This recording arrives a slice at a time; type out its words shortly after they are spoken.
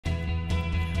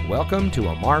Welcome to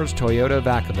Amar's Toyota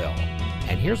Vacaville.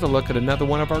 And here's a look at another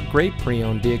one of our great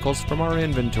pre-owned vehicles from our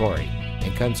inventory.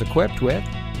 It comes equipped with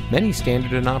many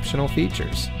standard and optional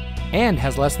features and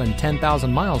has less than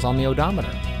 10,000 miles on the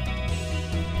odometer.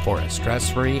 For a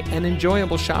stress-free and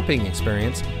enjoyable shopping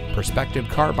experience, prospective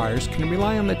car buyers can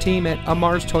rely on the team at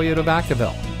Amar's Toyota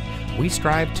Vacaville. We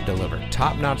strive to deliver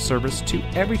top-notch service to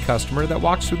every customer that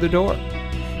walks through the door.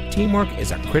 Teamwork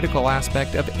is a critical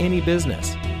aspect of any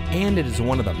business, and it is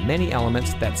one of the many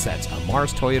elements that sets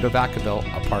Amar's Toyota Vacaville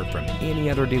apart from any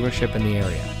other dealership in the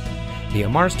area. The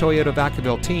Amar's Toyota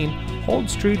Vacaville team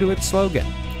holds true to its slogan,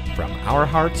 "From our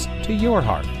hearts to your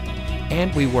heart,"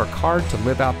 and we work hard to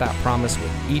live out that promise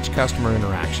with each customer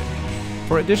interaction.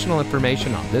 For additional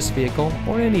information on this vehicle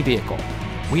or any vehicle,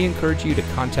 we encourage you to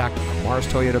contact Amar's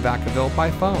Toyota Vacaville by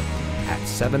phone at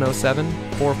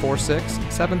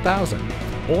 707-446-7000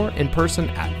 or in person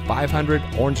at 500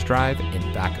 Orange Drive in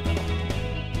Vacaville.